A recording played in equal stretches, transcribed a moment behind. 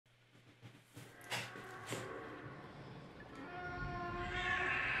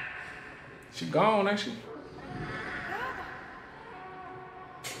She gone, ain't she?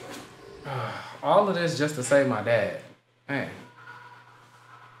 All of this just to save my dad. Man.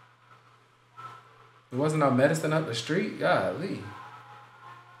 There wasn't no medicine up the street? Golly.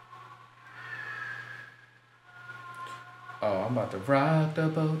 Oh, I'm about to rock the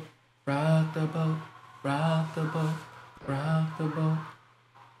boat, rock the boat, rock the boat, rock the boat.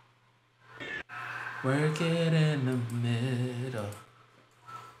 Work it in the middle.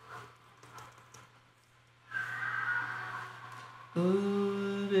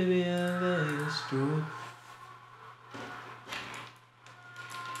 Ooh, baby, I love your stroke.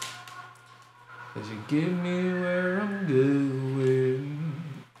 'Cause you get me where I'm going.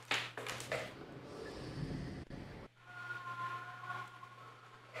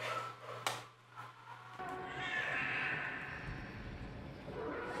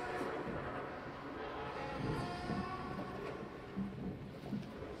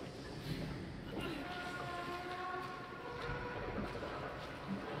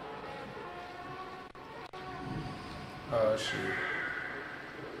 Oh, shoot.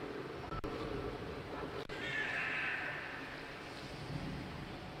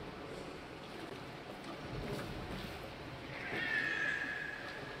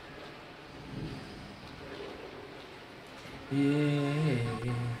 Yeah.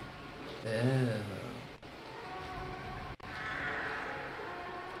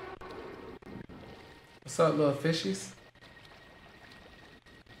 What's up, little fishies?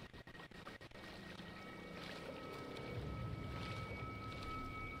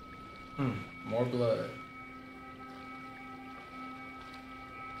 More blood.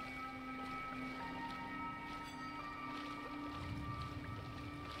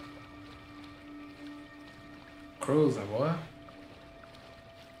 Cruising, boy. I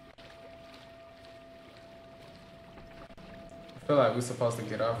feel like we're supposed to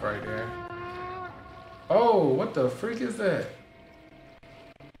get off right there. Oh, what the freak is that?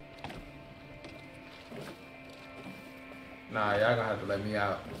 Nah, y'all gonna have to let me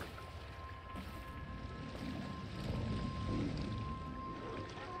out.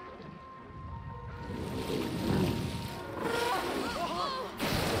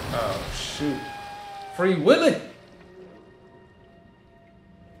 Oh, shoot. Free Willy!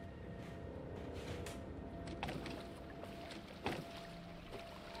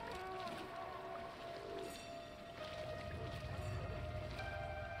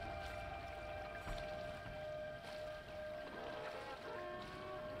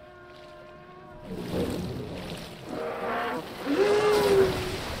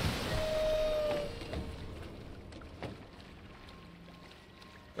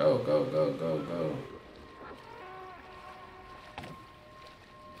 Go, go, go, go, go.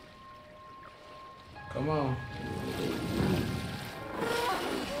 Come on.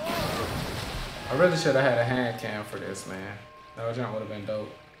 I really should have had a hand cam for this, man. That jump would have been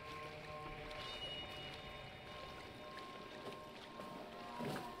dope.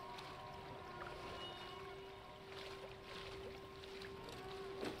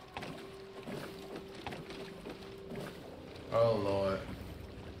 Oh, Lord.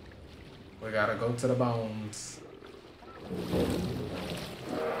 We gotta go to the bones.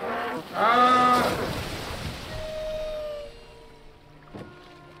 Ah!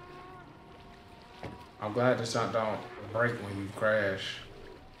 I'm glad this jump don't break when you crash.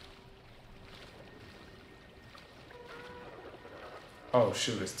 Oh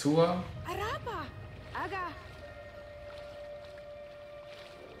shoot, it's two of them?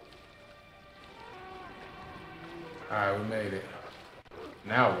 Alright, we made it.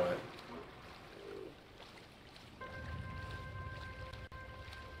 Now what?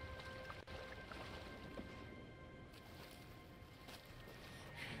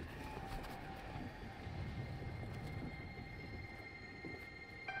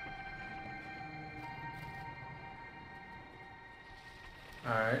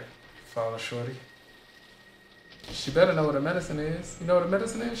 Alright, follow Shorty. She better know what the medicine is. You know what the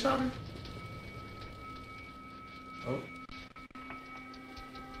medicine is, Shorty? Oh.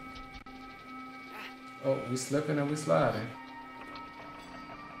 Oh, we slipping and we sliding.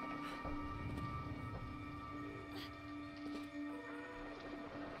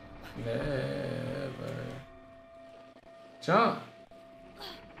 Never. Jump.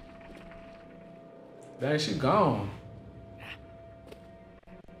 Dang, she gone.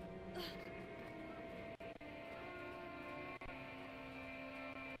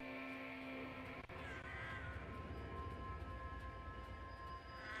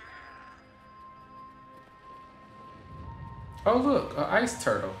 Oh look, an ice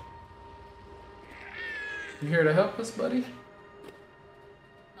turtle. You here to help us, buddy?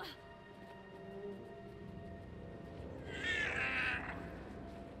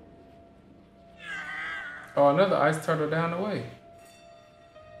 Oh, another ice turtle down the way.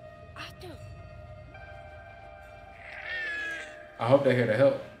 I hope they're here to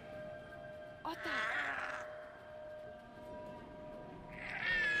help.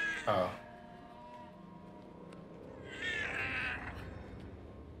 Oh.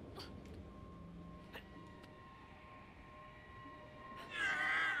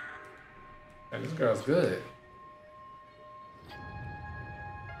 Hey, this girl's good.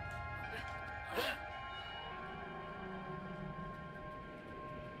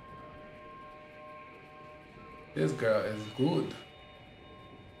 This girl is good.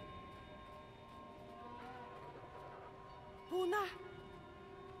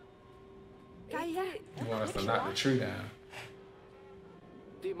 You want us to knock the tree down.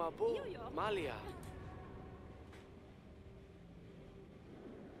 Malia.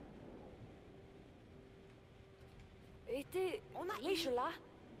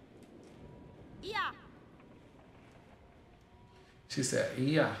 She said,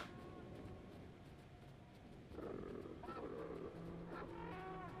 yeah.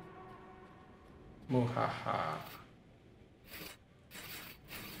 Muhaha.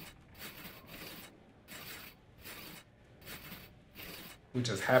 We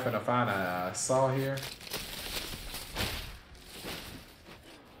just happened to find a saw here.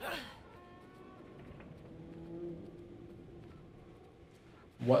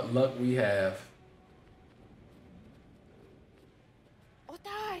 What luck we have.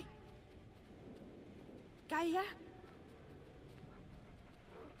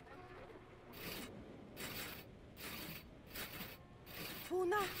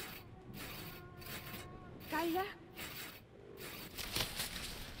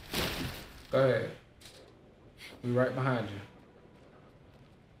 Go ahead. We right behind you.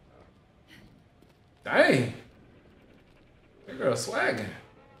 Dang. That girl swagging.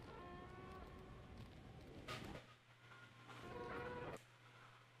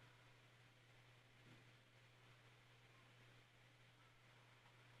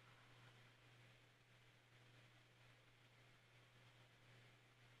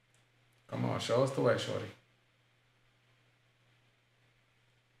 Come on, show us the way, Shorty.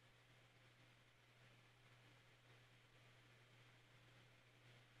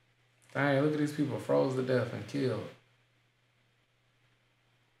 Dang, look at these people froze to death and killed.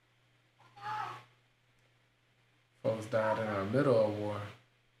 Folks died in the middle of war.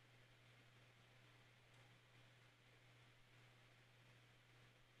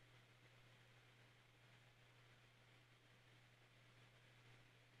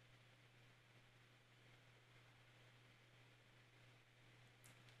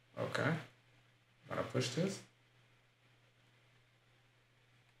 Okay. Gotta push this.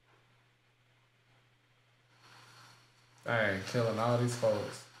 Dang, killing all these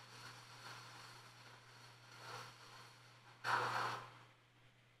folks.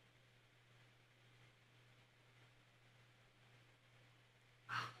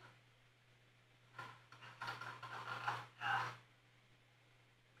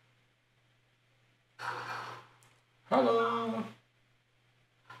 Hello.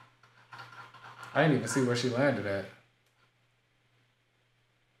 I didn't even see where she landed at.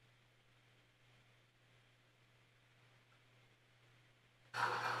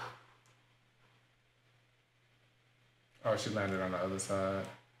 Oh, she landed on the other side.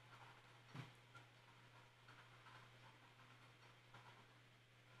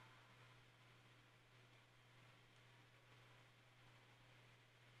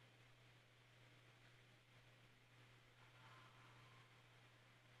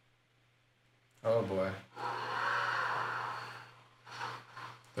 Oh boy.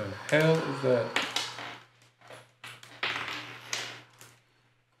 The hell is that?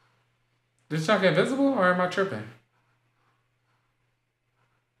 Did y'all get invisible or am I tripping?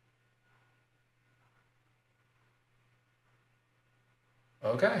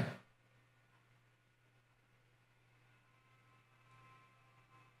 Okay.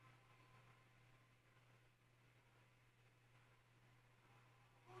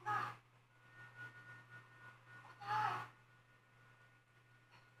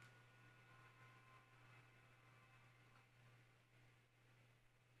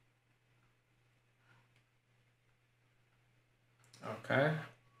 Okay.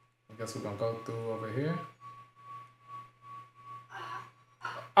 I guess we're gonna go through over here.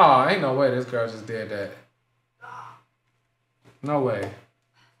 Oh, ain't no way this girl just did that. No way.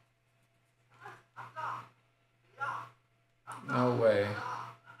 No way.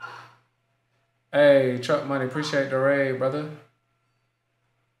 Hey, Truck Money, appreciate the raid, brother.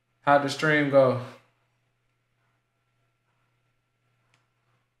 How'd the stream go?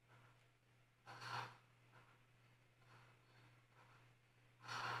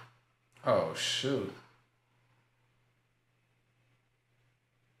 Oh, shoot.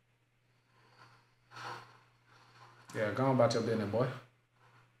 Yeah, go on about your business, boy.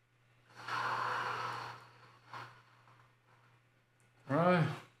 All right.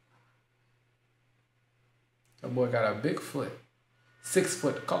 That boy got a big foot. 6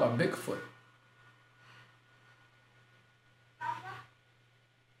 foot. Call him Bigfoot.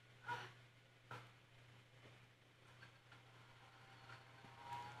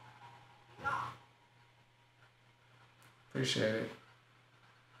 Appreciate it.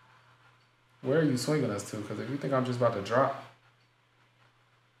 Where are you swinging us to? Because if you think I'm just about to drop.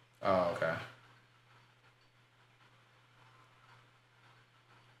 Oh, okay.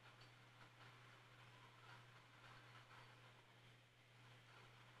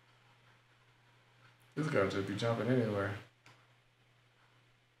 This girl just be jumping anywhere.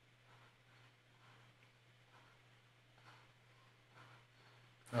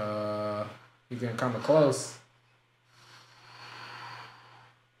 He getting kind of close.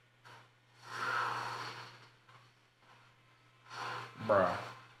 Bruh.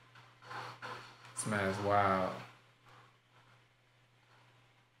 This man is wild.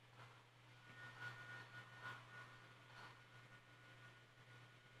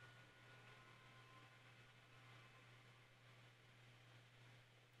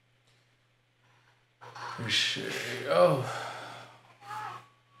 Shit. Oh.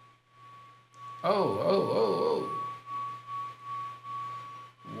 Oh.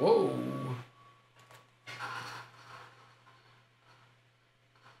 Whoa.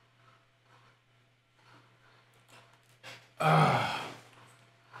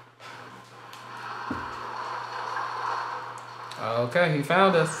 Okay, he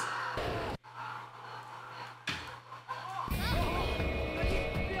found us.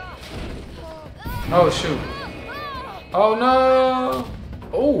 Oh, shoot. Oh, no.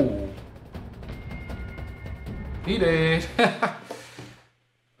 Oh. He did.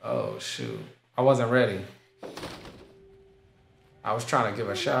 Oh, shoot. I wasn't ready. I was trying to give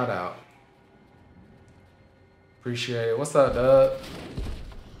a shout out. Appreciate it. What's up, Doug?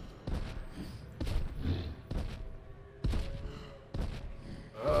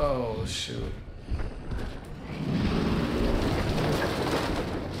 Oh, shoot.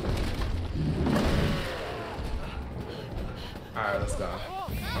 All right, let's go.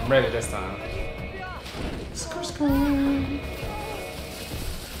 I'm ready this time.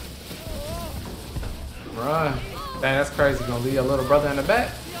 Run. Dang, that's crazy. Gonna leave your little brother in the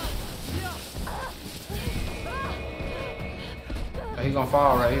back? He gonna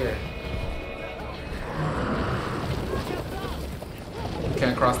fall right here.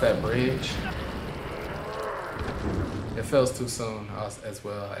 Can't cross that bridge. It feels too soon as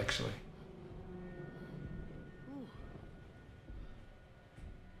well, actually.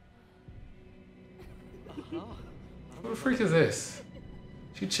 Who the freak is this?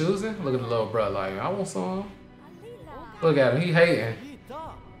 She choosing? Look at the little bro like, I want some. Look at him, he hating.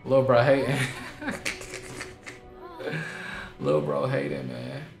 Little bro hating. Little bro hating,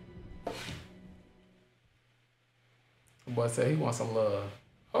 man. The boy said he wants some love.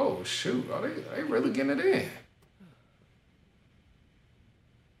 Oh shoot, are they really getting it in?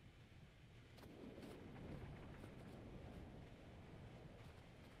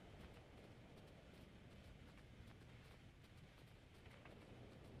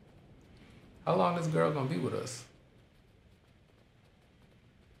 How long this girl gonna be with us?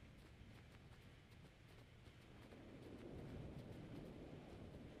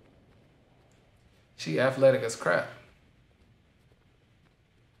 She athletic as crap.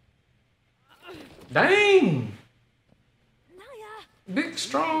 Dang! Big,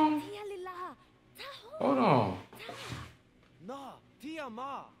 strong. Hold on.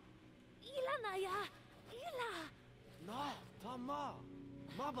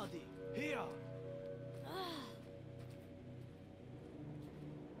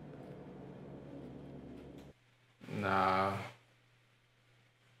 Nah.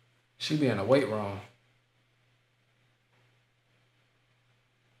 She be in the weight room.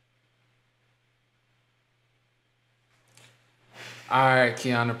 All right,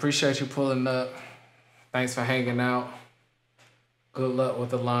 Keanu, appreciate you pulling up. Thanks for hanging out. Good luck with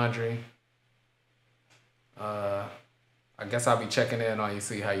the laundry. I guess I'll be checking in on you,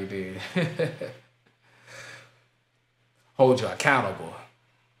 see how you did. Hold you accountable.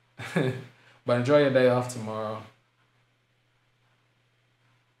 But enjoy your day off tomorrow.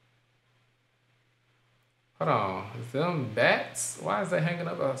 Hold on, is them bats? Why is they hanging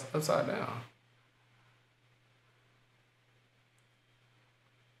up upside down?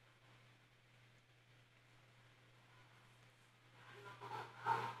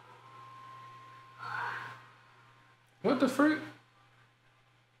 What the freak?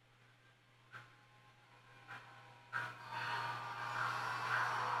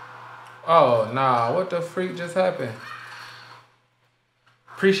 Oh, nah. What the freak just happened?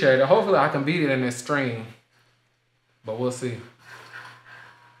 Appreciate it. Hopefully I can beat it in this stream. But we'll see.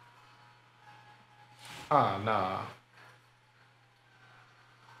 Ah, nah.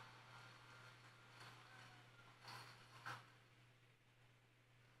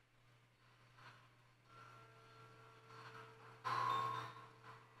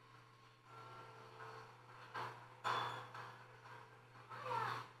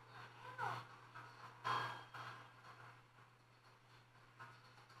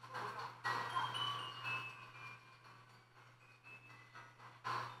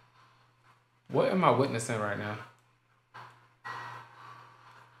 What am I witnessing right now?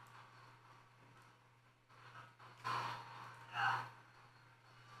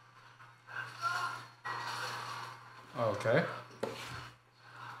 Okay.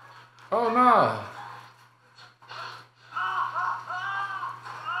 Oh, nah.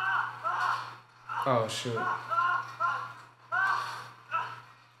 Oh, shoot.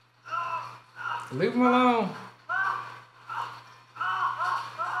 Leave him alone.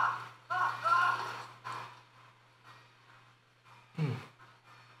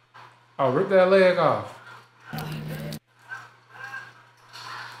 Oh, rip that leg off.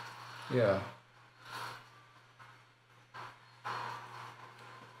 Yeah.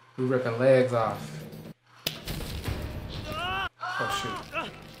 We ripping legs off. Oh, shoot.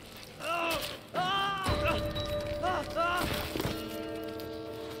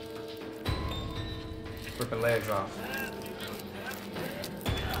 Ripping legs off.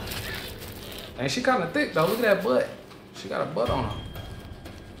 And she kind of thick, though. Look at that butt. She got a butt on her.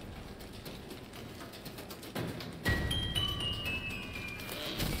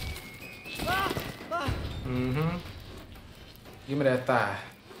 Mm-hmm. Give me that thigh.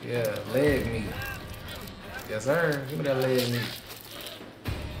 Yeah, leg meat. Yes, sir. Give me that leg meat.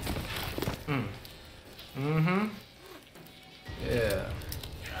 Mm-hmm. Yeah.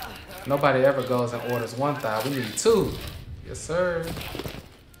 Nobody ever goes and orders one thigh. We need two. Yes, sir.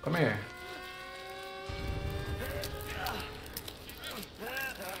 Come here.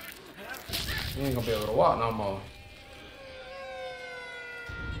 You ain't gonna be able to walk no more.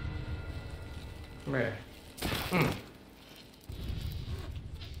 Come here. You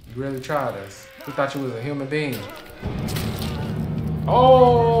really tried this. We thought you was a human being.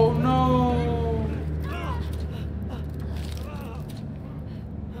 Oh, no.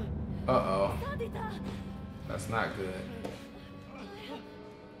 Uh-oh. That's not good.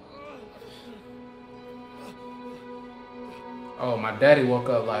 Oh, my daddy woke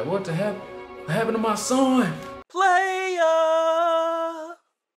up like, what the hell? What happened to my son? Player!